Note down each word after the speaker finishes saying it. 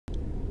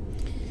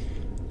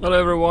Hello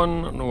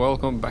everyone and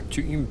welcome back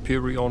to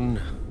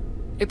Empyrion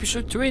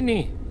episode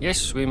 20.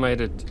 Yes, we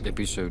made it,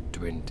 episode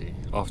 20.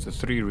 After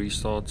 3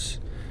 restarts,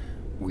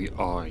 we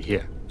are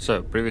here.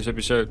 So, previous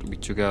episode we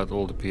took out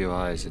all the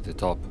POIs at the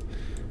top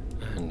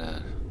and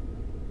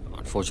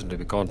unfortunately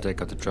we can't take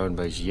out the drone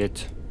base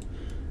yet.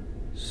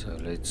 So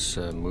let's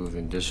move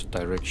in this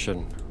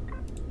direction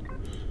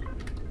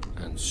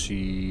and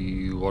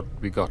see what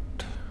we got.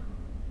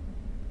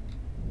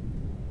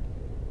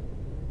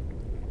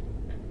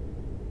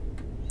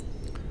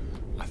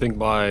 I think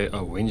by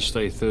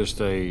Wednesday,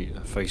 Thursday,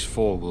 phase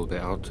 4 will be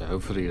out.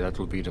 Hopefully that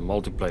will be the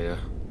multiplayer.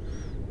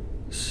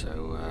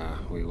 So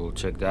we will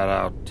check that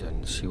out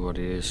and see what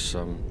it is.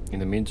 In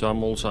the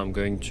meantime, also I'm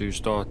going to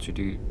start to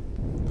do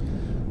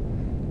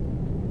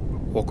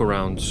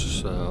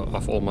walkarounds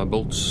of all my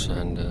builds,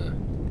 and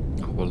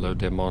I will load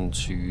them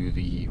onto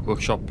the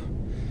workshop.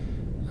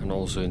 And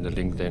also in the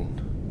link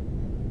then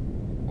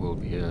will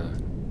be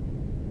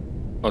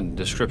on the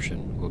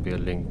description will be a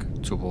link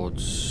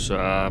towards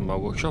my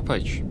workshop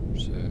page.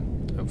 So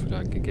hopefully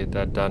I can get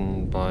that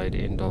done by the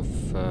end of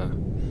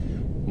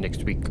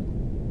next week.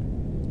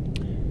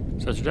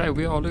 So today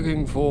we are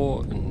looking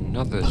for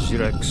another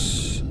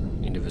Xerox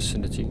in the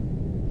vicinity.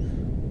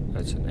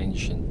 That's an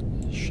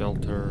ancient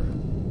shelter.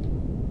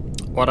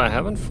 What I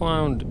haven't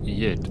found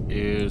yet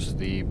is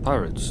the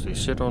pirates. They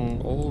said on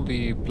all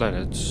the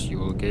planets you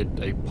will get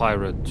a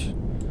pirate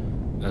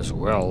as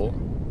well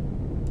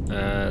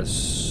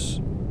as...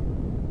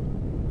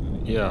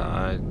 Yeah,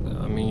 I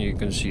mean you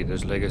can see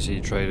there's legacy,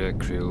 trader,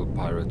 creel,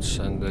 pirates,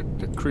 and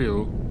the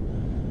creel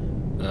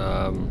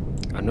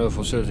I know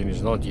for certain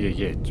it's not here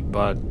yet,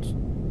 but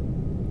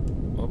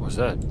what was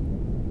that?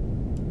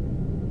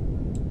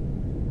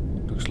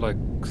 Looks like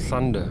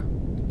thunder.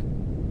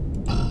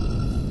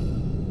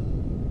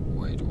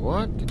 Wait,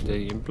 what? Did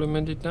they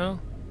implement it now?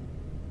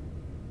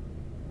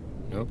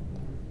 Nope.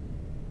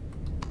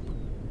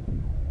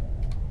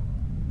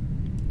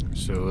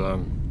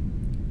 So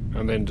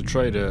and then the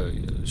trader,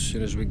 as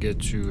soon as we get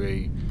to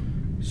a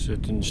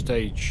certain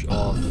stage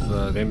of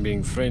them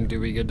being friendly,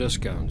 we get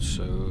discounts.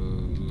 So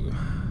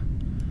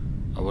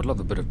I would love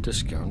a bit of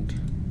discount.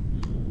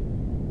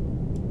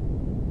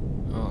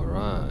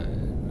 Alright,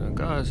 now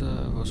guys,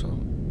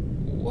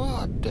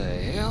 what the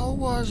hell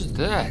was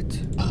that?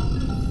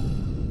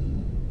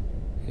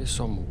 There's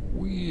some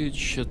weird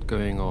shit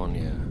going on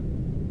here.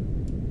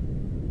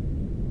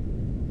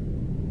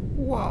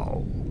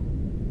 Wow.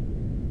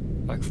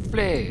 Like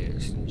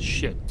flares and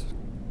shit.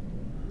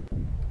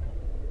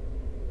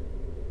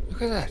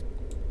 Look at that.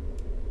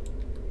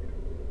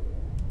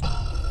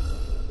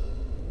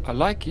 I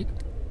like it.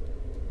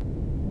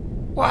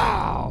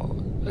 Wow.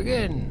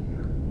 Again.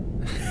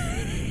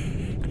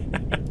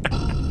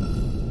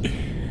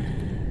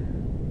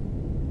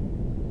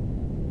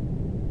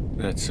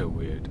 That's so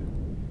weird.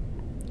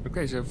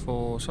 Okay, so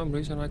for some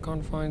reason I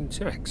can't find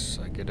Xerox.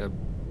 I get an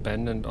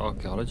abandoned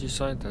archaeology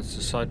site. That's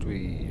the site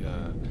we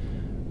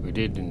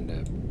did in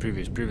the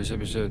previous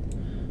episode,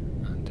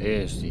 and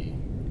there's the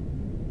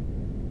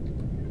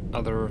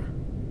other.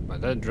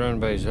 But that drone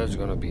base, that's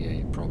gonna be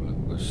a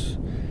problem, because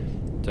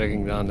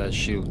taking down that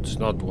shield is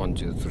not 1,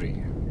 2, 3.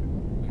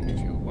 And if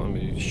you want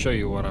me to show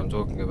you what I'm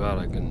talking about,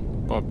 I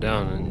can pop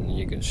down and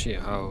you can see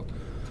how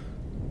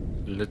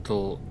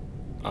little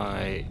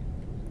I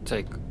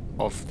take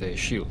off their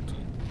shield.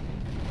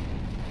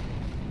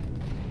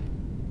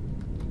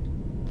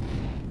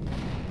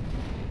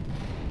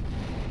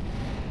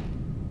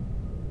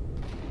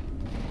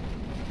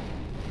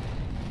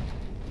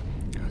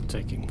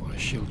 Taking my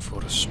shield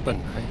for a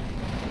spin, eh?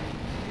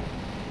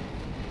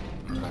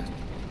 Right.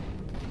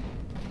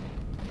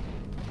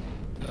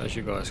 As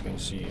you guys can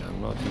see,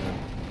 I'm not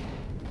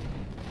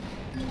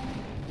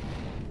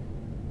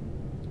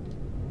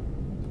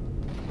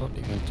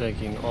even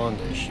taking on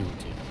their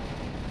shield yet.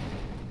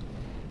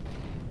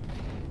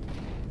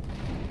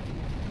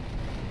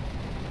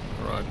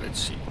 Alright, let's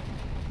see.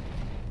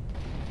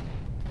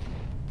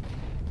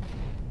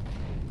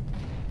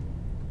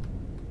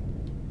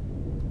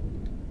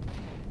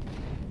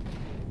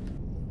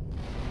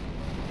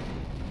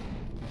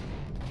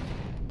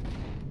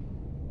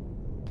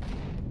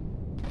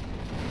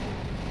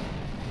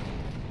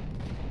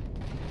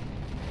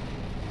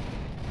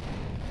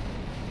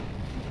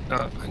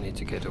 Oh, I need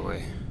to get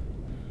away.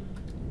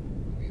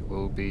 We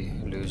will be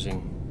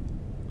losing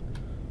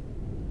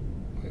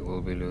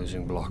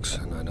blocks,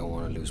 and I don't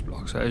want to lose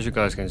blocks. As you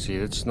guys can see,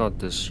 it's not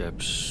this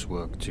ship's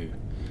work to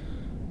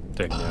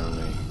take down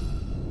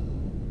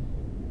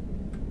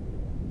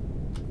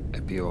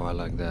a POI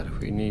like that.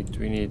 We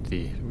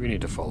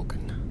need a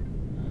Falcon.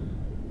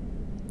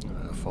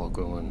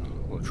 Falcon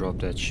will drop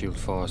that shield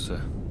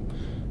faster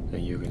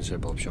than you can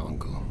zip up your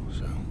uncle.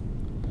 So.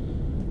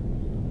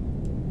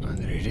 And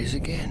there it is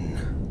again.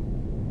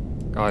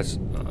 Guys,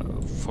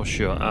 for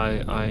sure,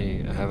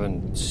 I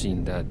haven't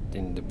seen that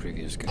in the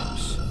previous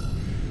games.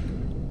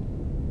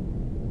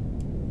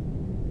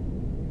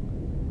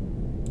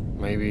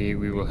 Maybe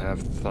we will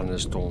have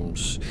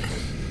thunderstorms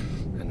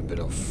and a bit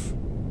of...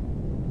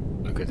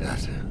 Look at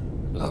that.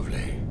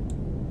 Lovely.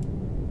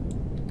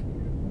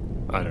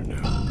 I don't know.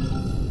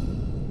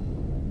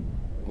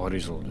 What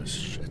is all this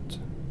shit?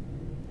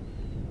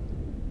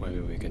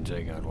 Maybe we can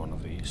take out one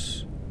of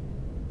these.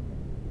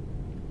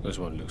 This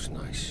one looks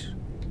nice.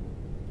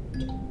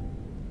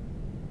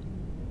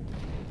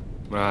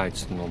 Ah,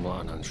 it's the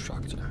normal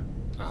unstructured.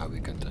 Ah, we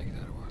can take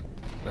that one.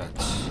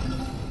 That's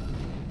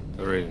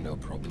really no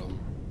problem.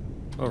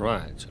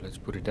 Alright, so let's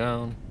put it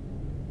down.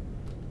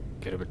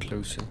 Get a bit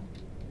closer.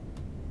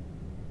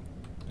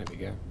 There we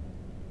go.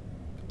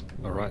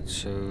 Alright,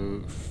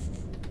 so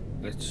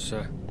let's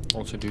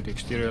also do the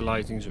exterior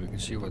lighting so we can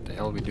see what the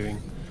hell we're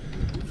doing.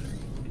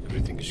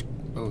 Everything is...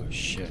 oh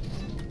shit.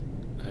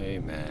 Hey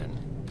man.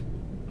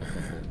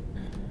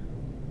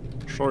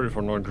 Sorry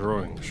for not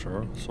growing,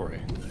 sir. Sorry.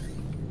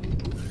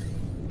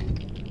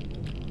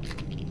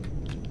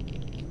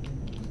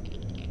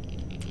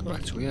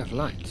 Right, so we have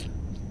light.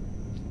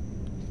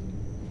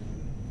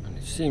 And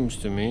it seems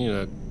to me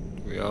that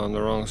we are on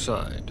the wrong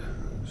side.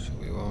 So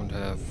we won't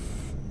have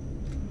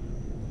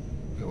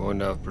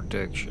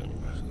protection.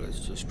 So let's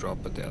just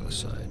drop it the other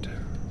side.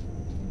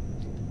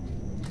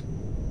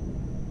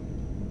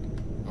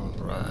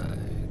 Alright.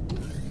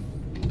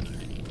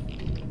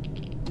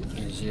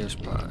 Easy as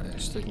pie.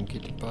 Steak and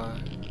kidney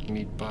pie,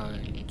 meat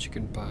pie,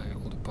 chicken pie,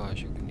 all the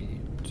pies you can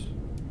eat.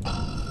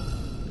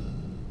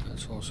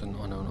 That's also an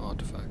unknown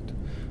artifact.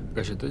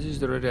 Okay, so this is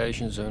the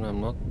radiation zone.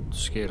 I'm not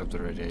scared of the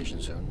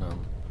radiation zone.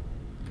 I'm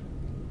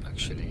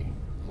actually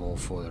all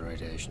for the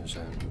radiation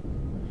zone.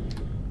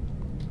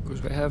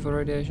 Because we have a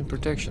radiation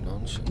protection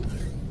on, so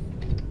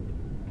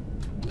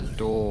the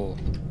door,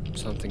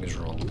 something is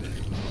wrong there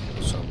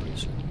for some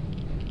reason.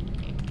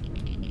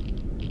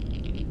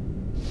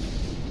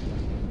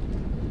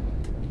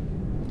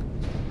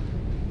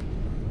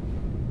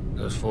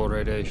 Those 4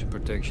 radiation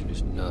protection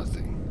is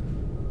nothing.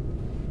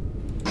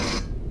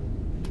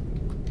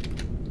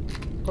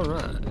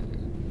 Alright.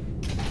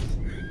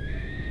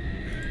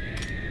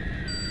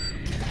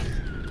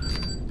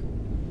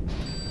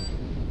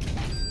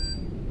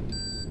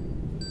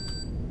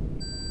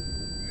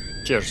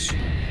 Cheers.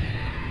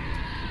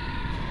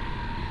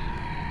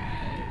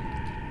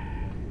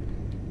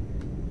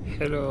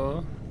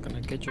 Hello. Can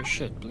I get your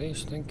shit,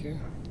 please? Thank you.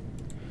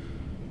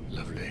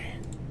 Lovely.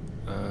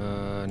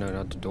 No,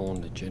 not the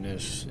dawn, the gin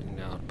is in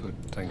the output.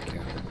 Thank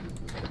you.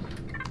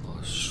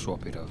 I'll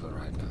swap it over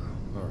right now.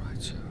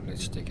 Alright, so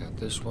let's take out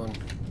this one.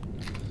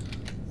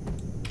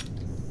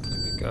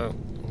 There we go.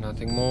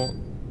 Nothing more.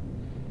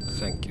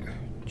 Thank you.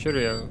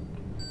 Cheerio.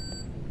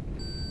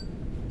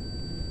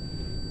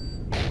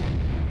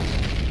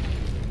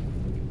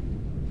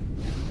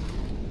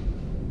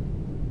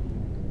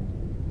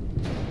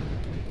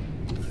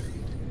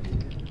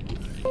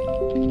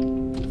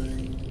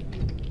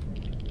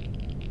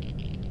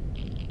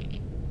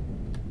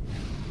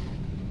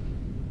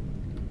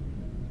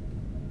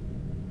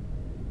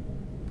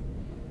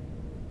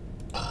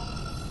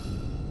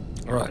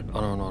 Alright,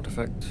 unknown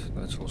artifact.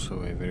 That's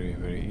also a very,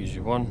 very easy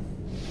one.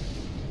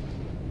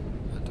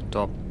 At the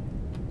top.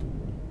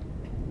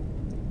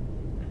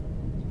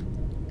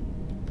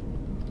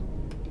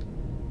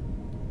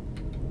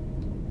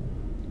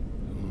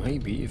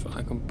 Maybe if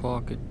I can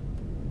park it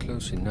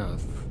close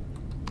enough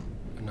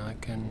and I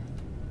can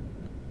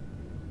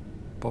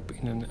pop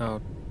in and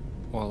out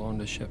while on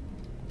the ship.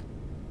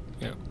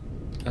 Yeah,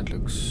 that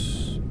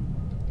looks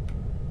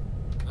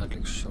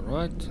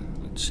alright.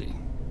 Let's see.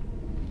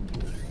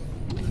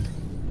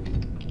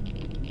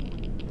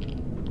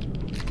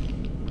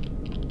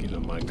 Give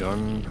him my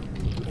gun.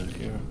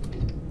 Thank you.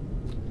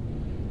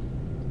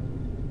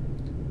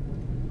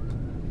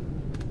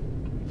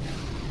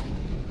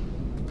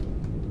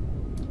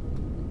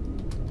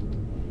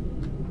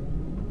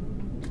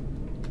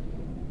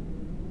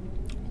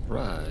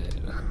 Right.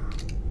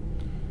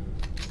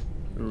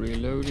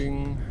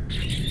 Reloading.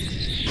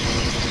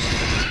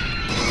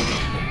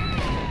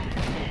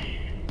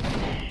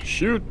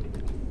 Shoot.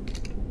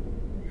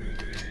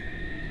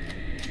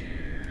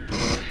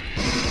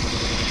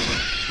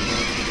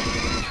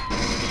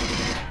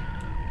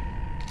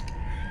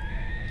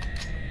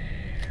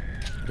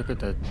 Look at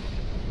that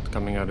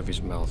coming out of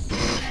his mouth.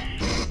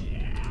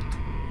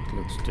 It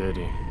looks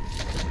dirty.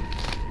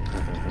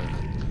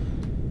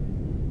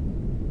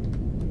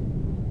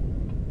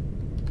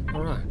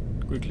 Alright,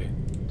 quickly.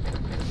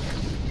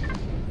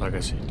 Like I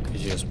said,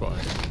 easy as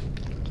pie.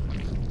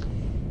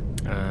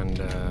 And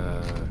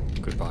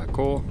goodbye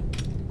core.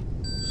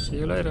 See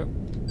you later.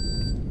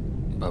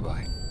 Bye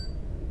bye.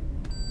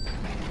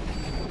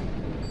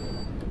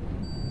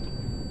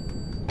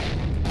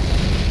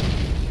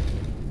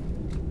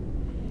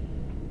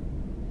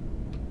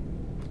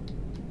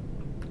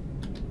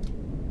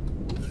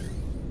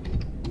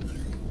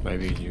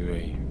 Maybe do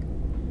a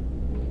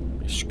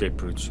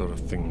escape route sort of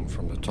thing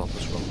from the top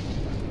as well.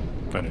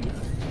 I don't know.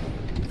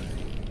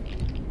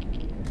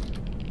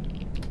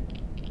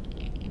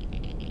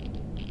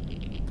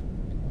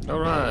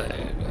 Alright.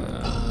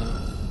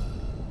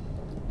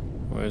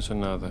 Where's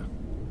another?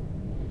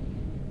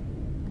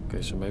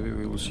 Okay, so maybe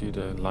we will see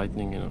the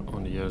lightning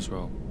on the here as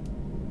well.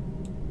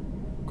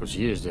 Because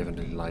here is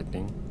definitely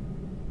lightning.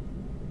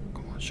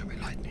 show me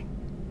lightning.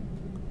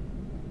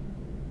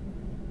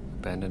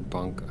 Abandoned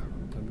bunker.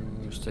 Maybe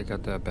we'll take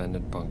out the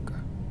abandoned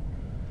bunker.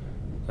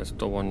 That's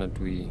the one that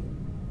we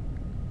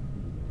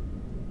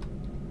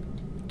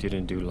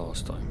didn't do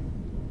last time.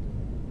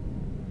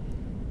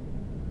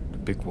 The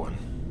big one.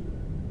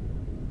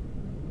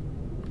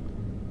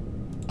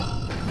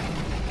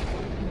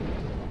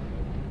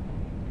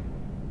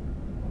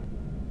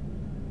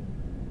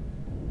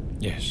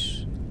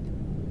 Yes.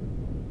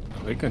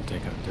 We can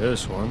take out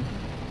this one.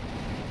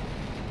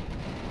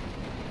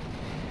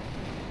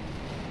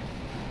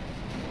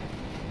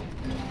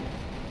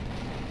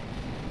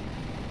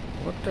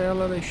 What the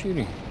hell are they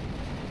shooting?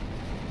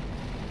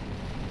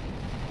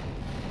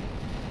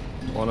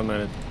 Hold a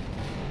minute.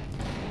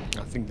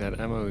 I think that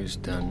ammo is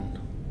done.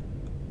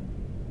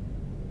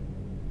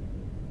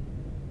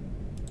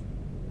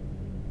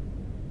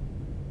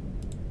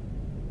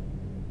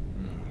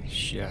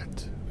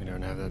 Shit. We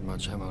don't have that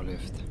much ammo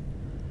left.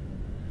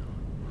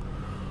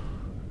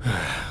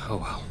 Oh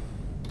well.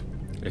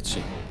 Let's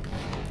see.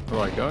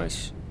 Alright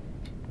guys.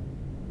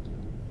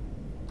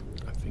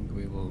 I think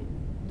we will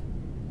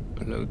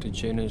load the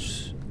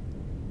Janus.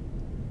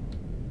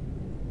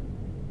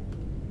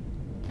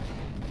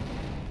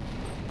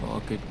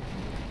 Park it.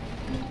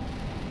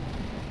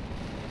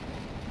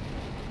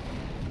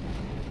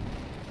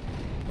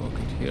 Park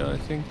it here, I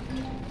think.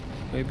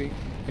 Maybe.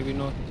 Maybe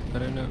not. I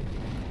don't know.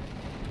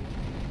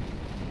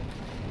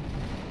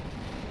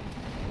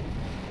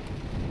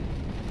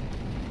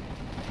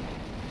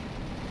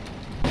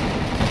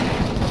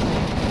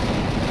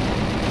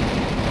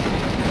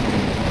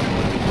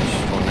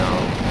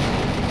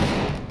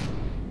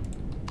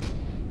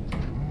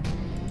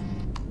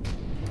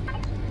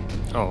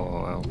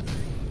 Oh, well,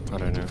 I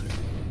don't know.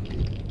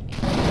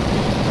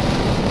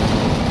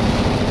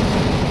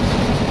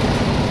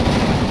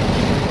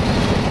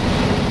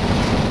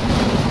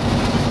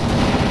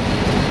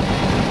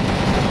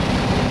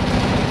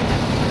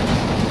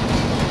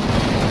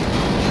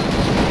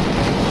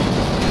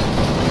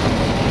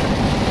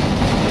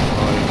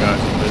 Oh, you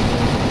guys are busy.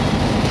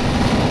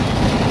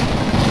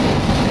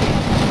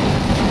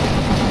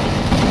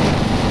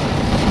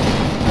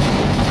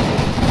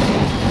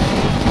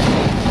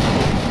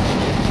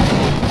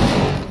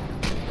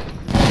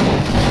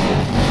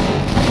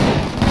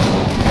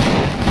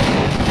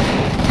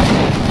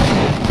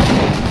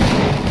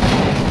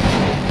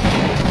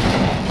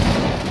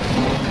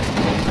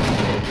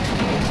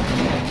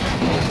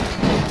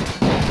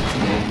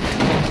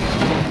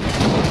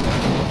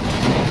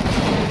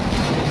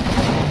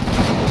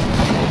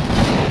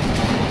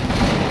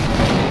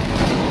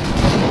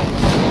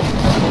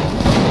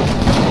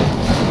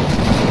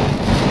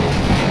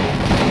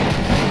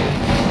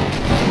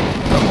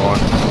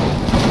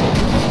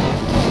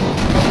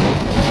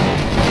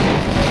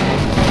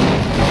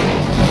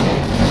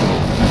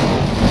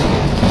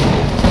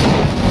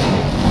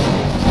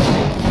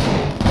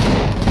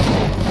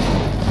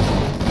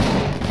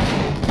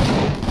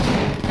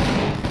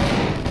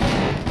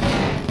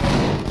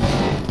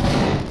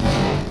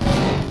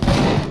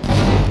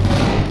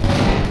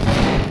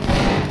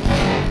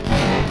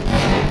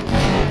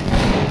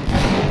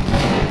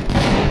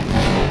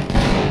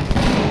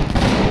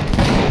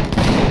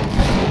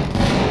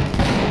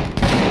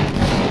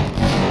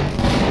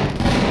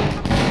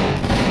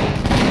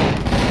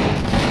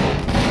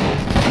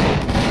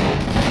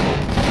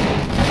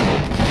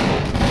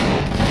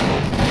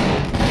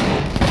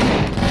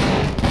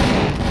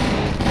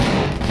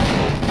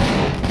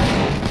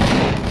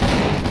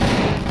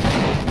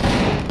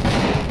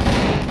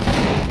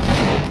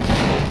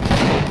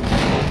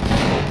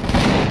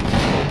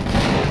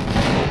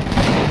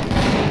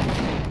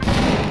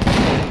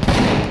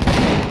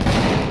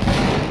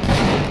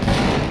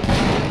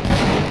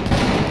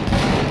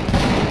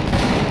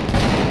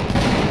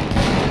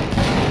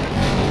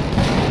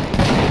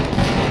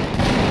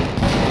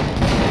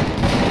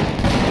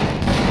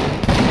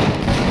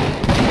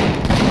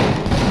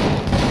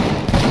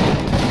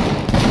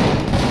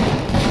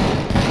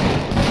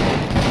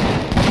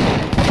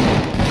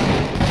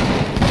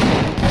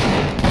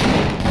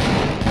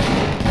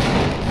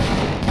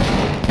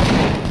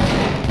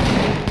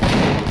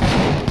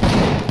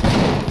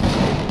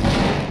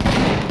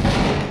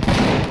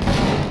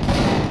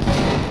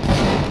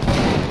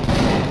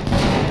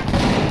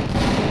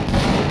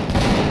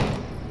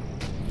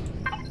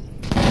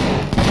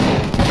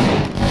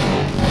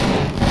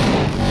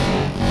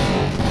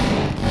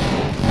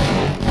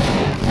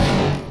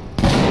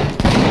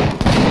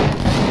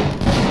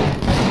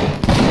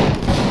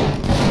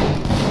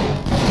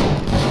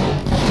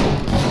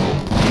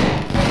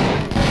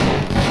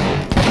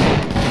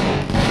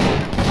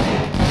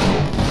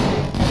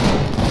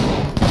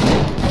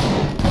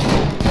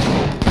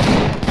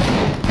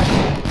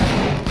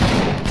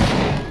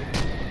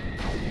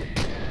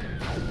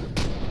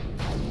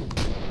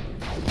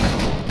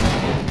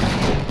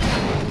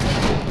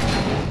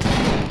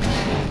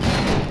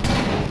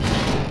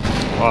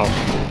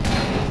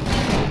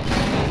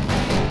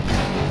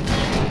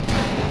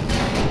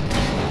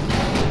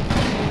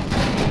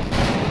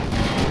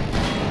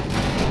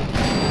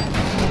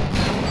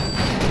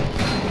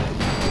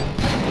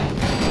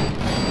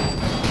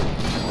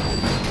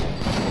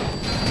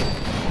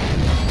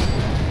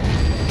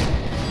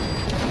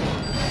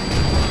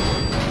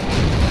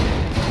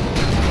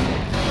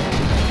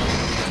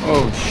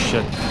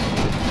 shit.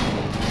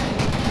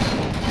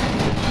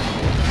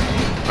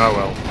 Oh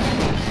well.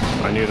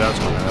 I knew that was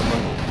gonna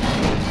happen.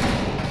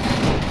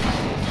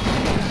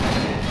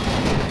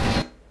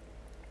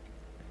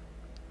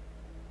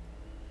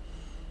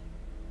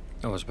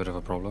 That was a bit of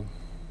a problem.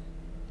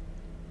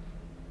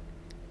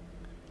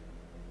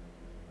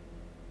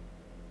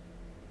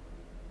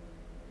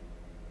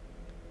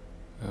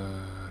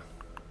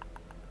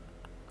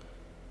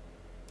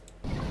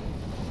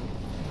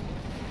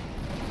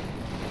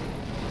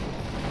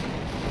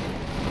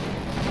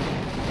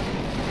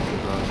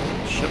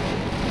 Ship.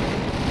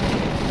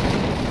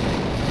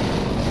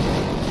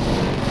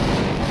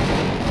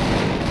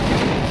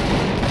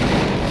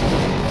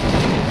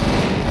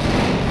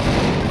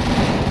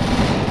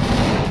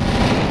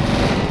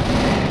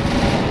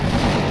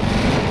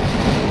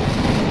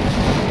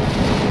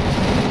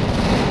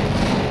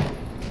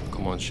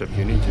 Come on, ship,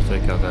 you need to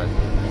take out that.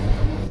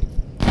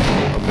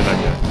 I'll be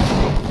like that.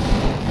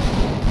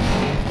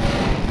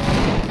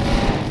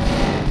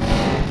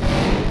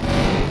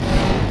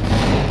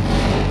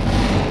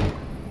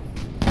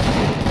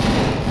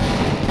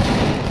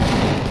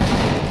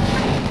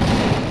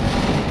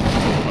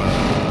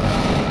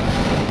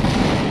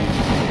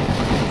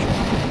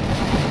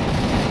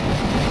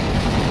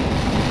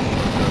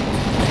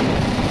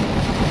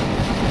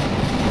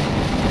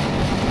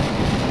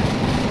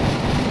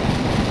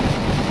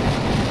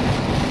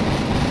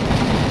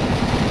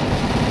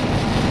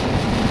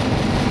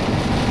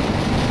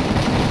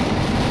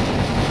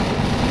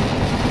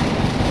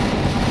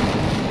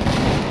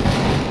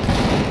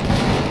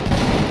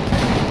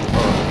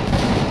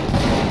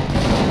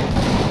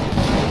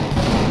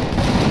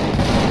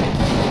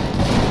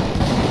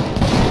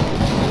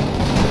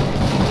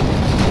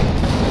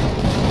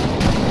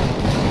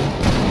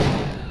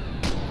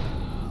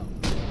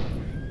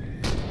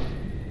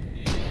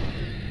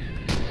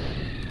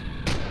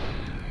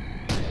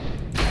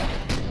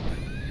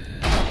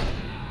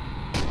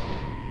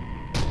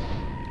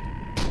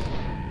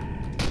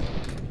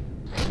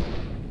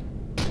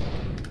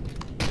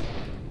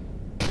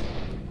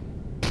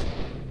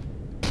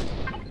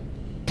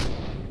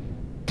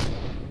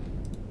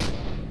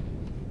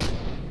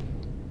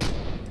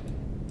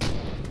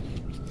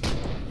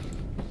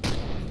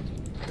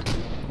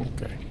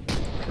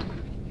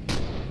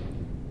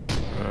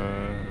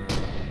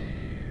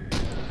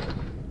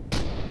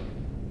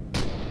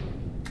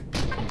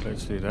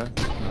 Let's do that,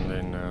 and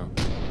then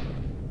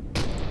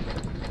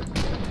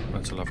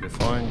that's a lovely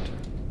find.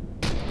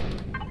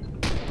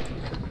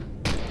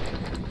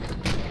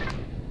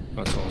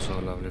 That's also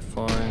a lovely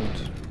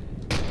find.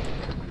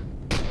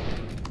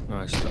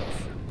 Nice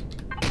stuff.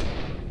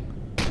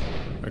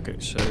 Okay,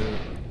 so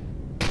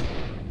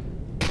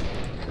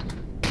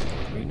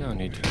what we now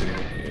need to do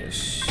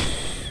is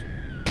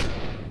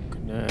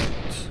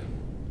connect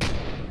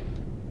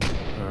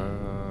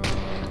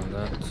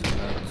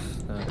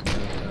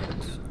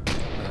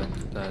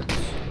that.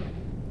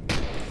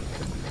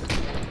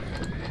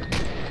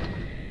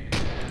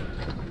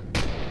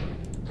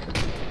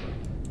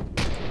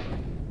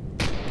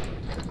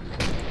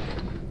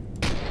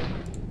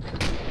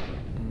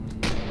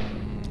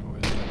 Where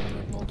do I need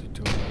that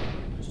multi-tool?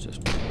 Let's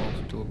just put the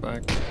multi-tool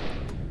back.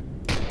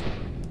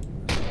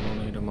 I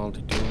don't need a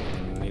multi-tool,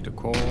 I need a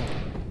core.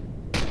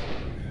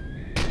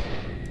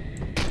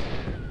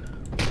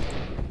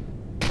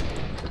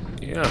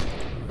 Yeah.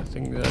 I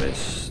think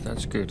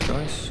that's good,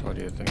 guys. What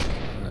do you think?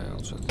 I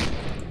also think.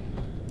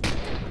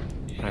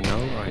 I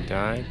know I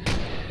died.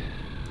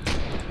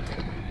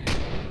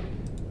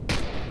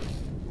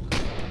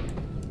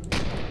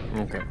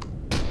 Okay.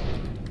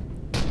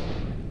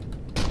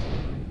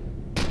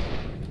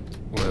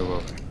 Where were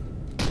we?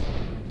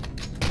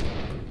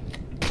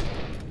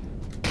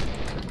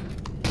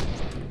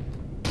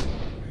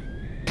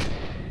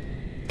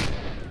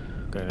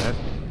 Okay, that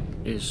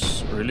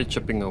is really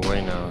chipping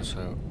away now,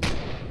 so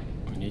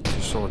need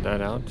to sort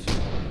that out. So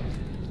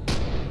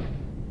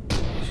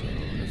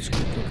let's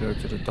quickly go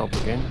to the top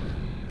again.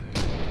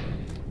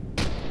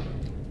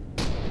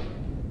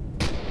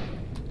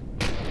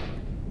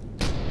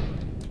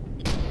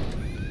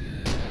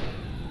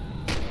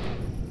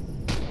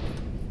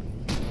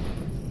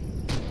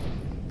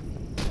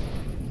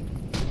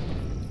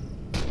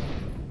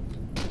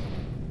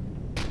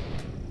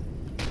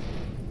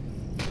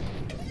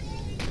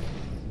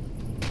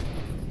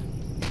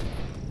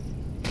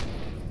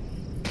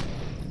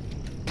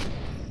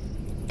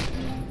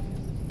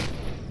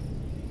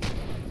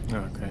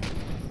 Okay.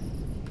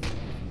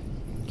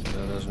 So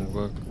that doesn't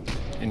work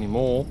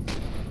anymore.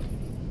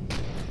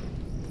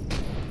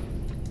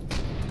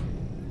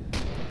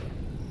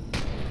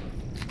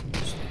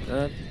 Just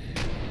that.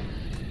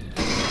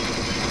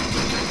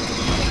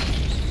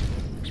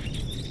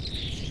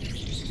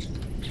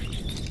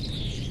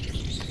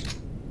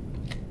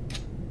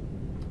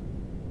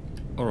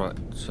 Alright,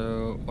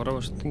 so what I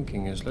was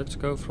thinking is let's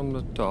go from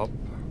the top.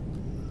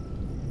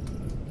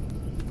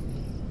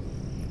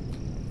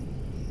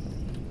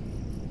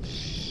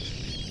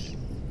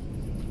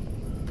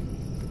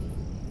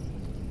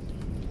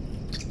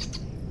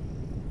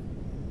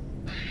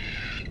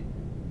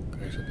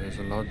 there's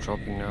a lot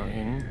dropping now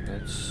in.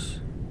 Let's...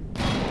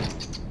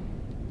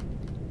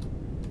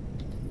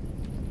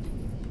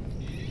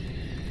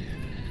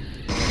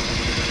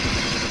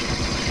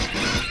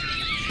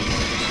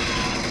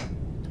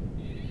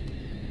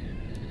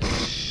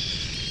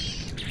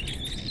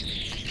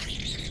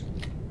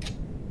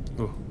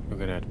 Oh,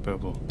 look at that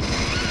purple.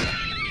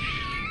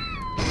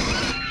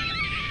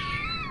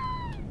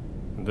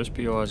 And this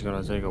POI is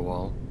gonna take a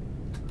while.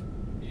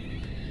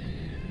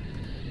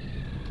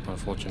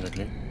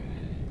 Unfortunately.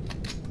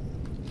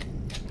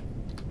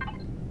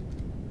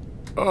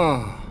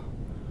 Oh.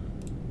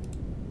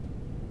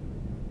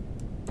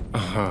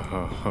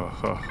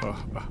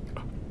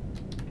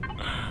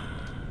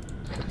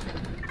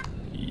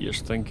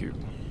 Yes, thank you.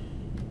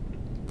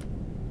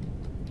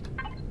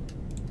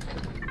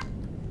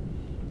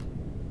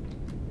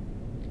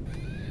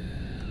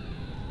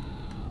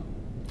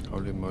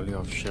 Holy moly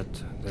of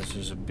shit. This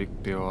is a big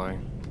POI.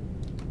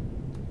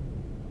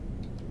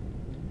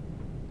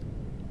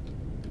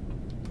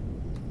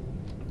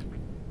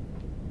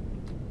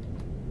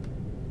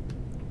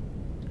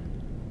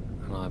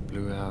 And I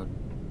blew out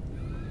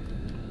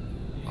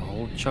a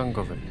whole chunk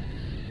of it.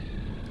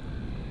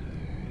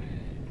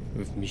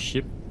 With me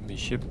ship. My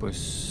ship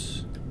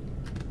was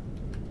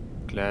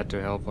glad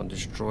to help on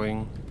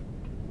destroying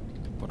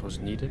what was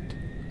needed.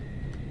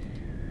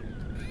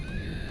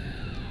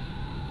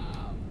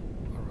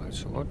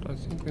 So what I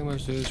think we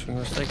must do is we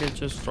must take it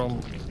just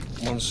from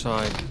one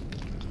side,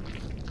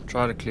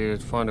 try to clear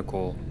it, find a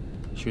core,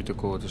 shoot the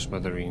core to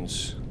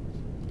smithereens.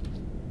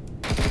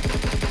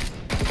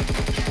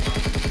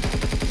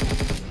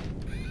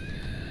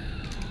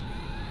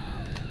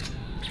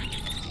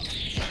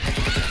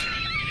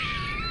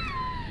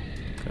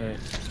 Okay,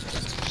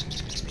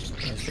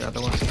 there's the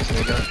other one, there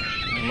you go,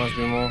 there must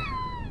be more,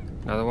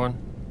 another one,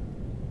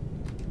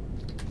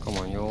 come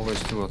on, you're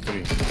always 2 or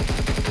 3.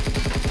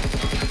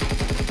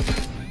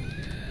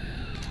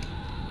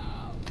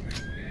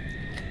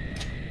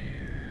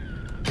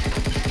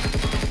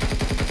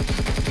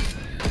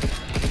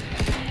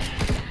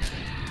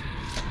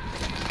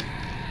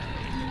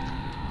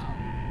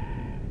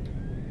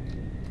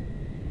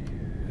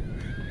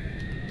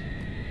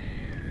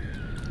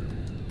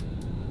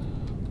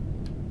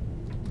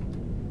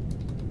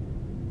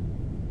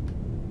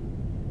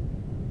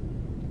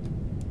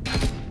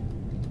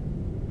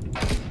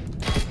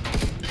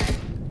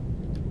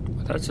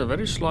 That's a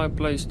very sly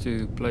place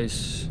to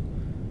place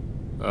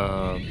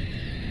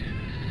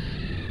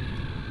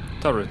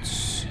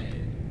turrets.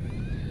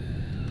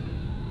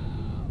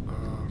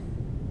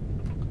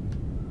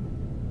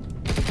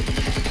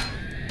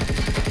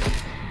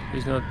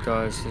 Please note,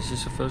 guys, this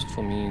is the first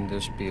for me in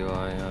this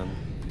POI.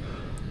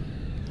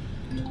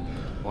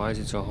 Why is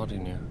it so hot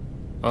in here?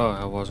 Oh,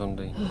 I was on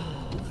the...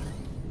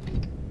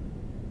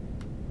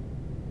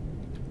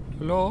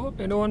 Hello?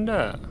 Anyone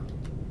there?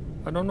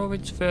 I don't know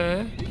if it's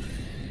fair.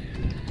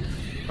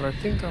 But I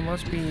think I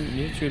must be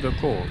near to the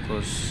core,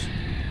 because...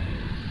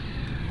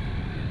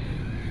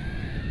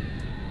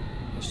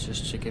 Let's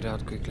just check it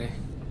out quickly.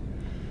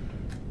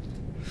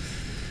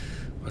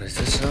 What is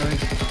this side?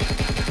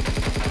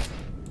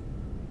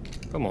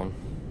 Come on.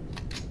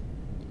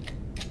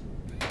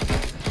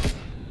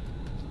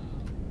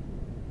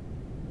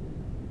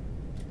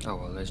 Oh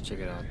well, let's check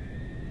it out.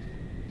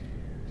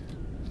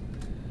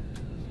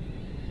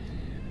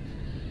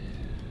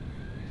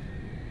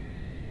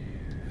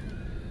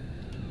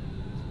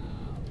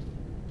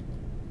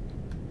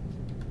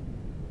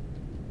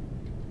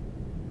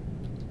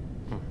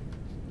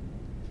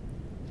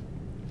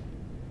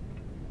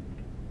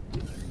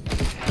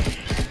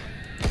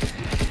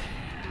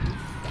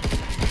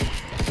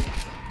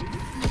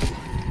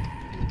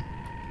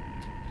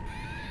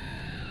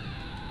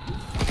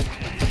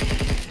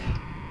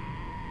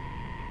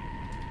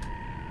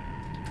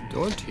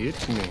 Don't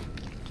hit me.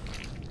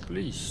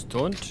 Please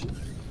don't.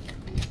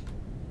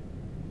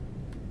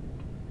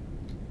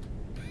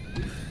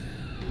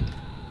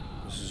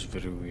 This is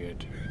very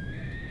weird.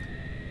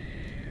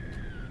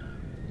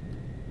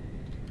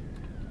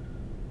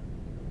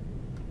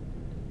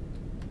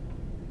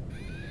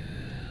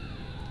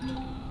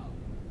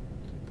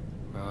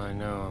 I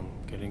know,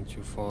 I'm getting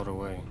too far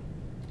away.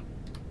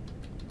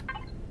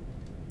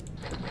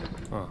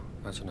 Oh,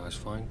 that's a nice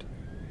find.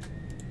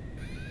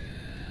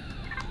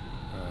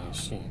 I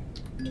see.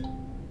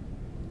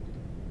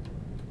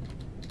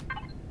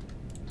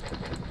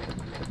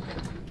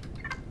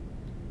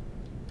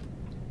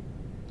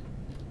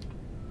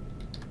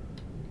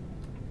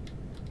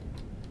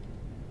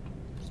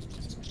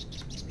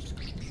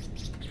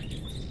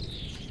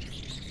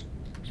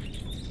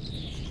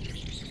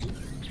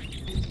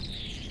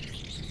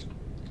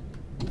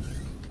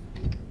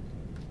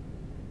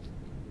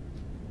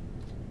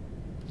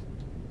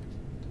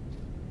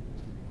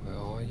 Where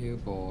are you,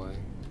 boy?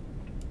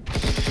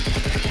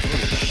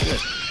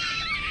 Shit.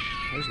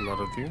 There's a lot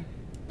of you.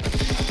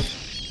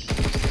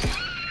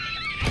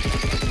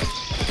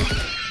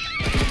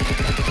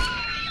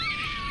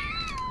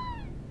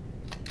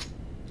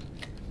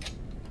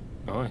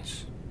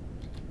 Nice.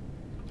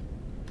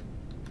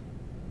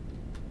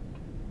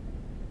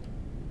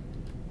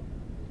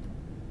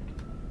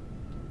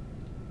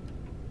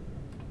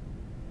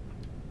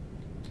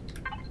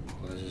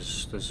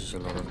 is a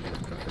lot of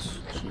loot, guys.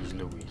 Jeez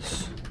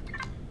Louise.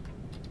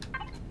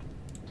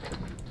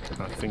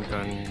 I think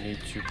I need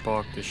to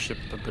park the ship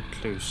a bit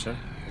closer,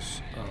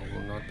 because I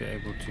will not be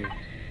able to...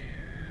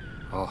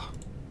 Oh.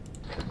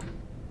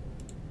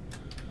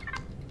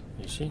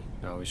 You see?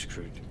 Now we're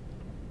screwed.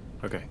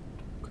 Okay.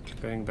 Quickly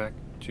going back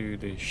to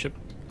the ship.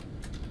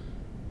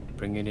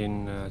 Bring it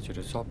in to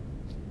the top.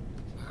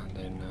 And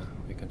then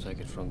we can take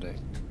it from there.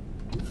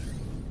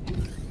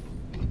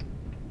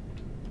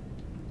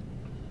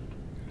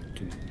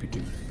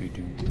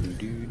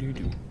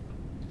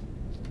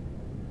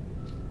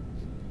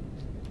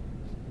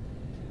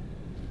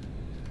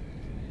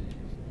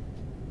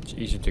 It's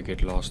easy to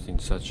get lost in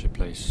such a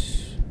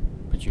place,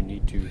 but you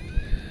need to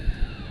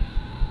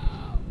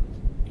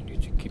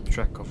keep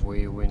track of where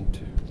you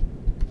went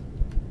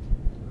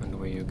and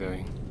where you're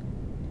going.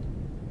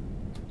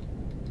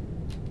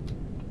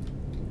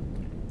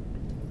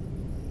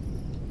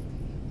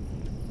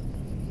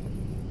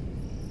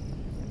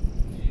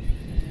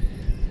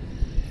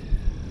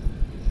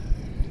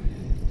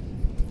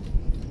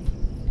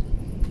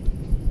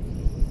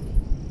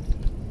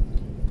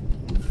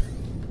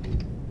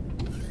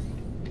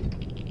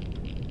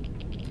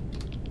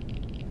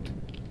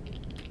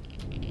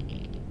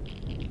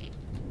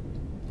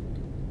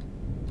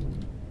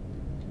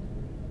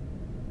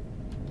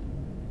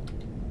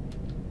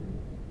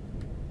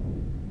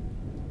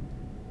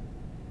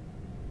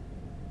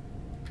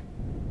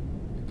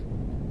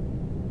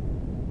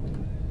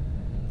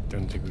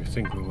 Don't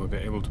think we will be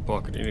able to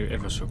park it any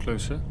ever so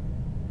closer.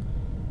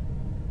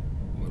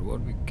 But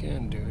what we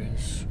can do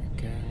is we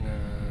can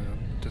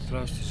put the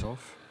thrusters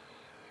off.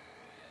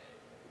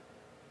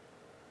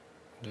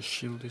 The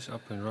shield is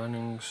up and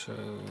running, so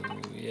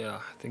yeah,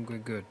 I think we're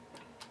good.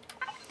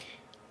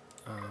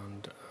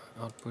 And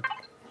output.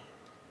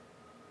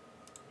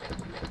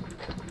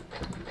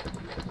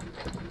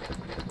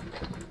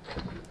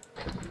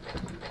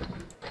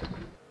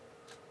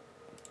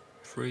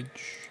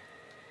 Fridge.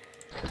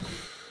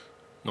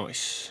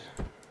 Nice.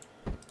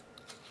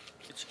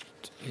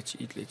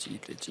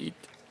 Let's eat.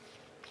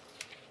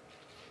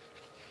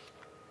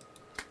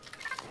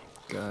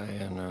 Okay,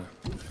 and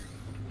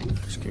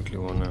just quickly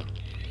wanna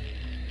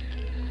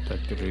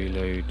take the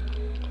reload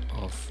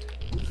off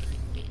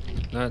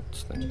that,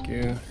 thank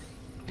you.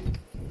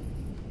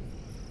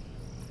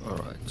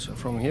 Alright, so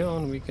from here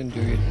on we can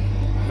do it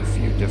a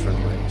few different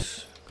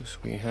ways. Because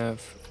we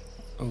have...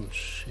 Oh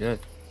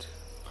shit,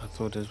 I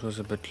thought this was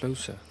a bit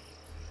closer.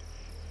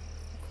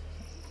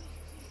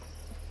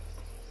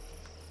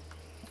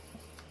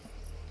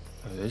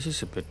 This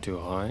is a bit too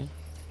high.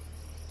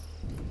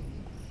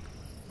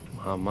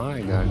 Oh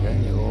my god,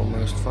 you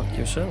almost fucked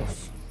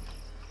yourself.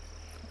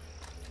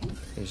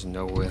 There's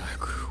no way I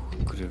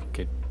could have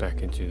get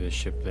back into the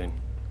ship then.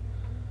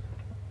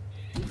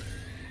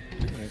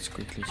 Let's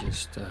quickly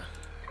just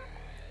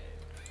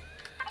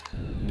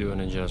do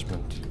an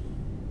adjustment.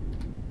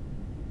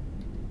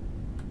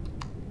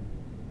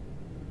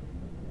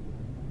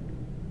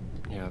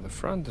 Yeah, the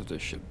front of the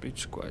ship,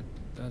 it's quite...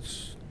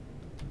 That's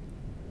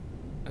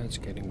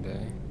getting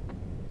there.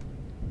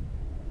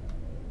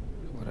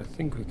 What I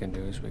think we can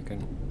do is we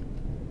can...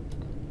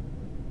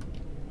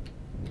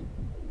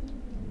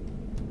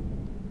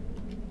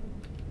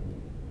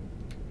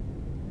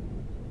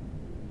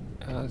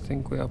 I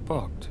think we are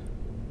parked.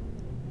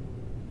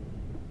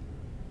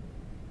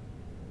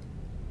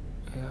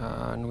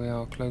 And we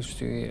are close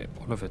to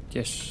all of it,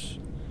 yes.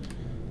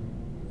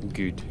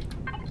 Good.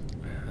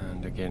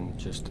 And again,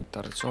 just the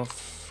turrets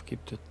off,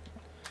 keep the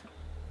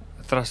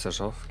thrusters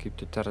off, keep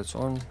the turrets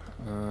on.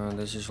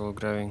 This is all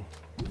growing.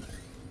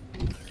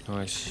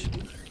 Nice.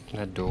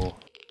 That door.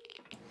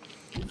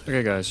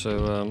 Okay guys,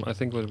 so I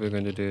think what we're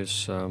going to do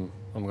is I'm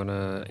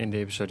gonna end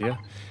the episode here.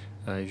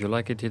 If you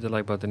like it, hit the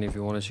like button. If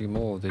you want to see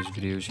more of these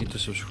videos, hit the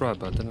subscribe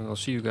button, and I'll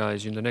see you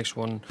guys in the next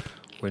one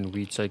when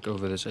we take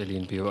over this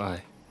Alien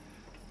POI.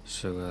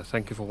 So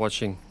thank you for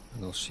watching,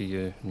 and I'll see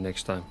you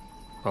next time.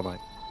 Bye bye.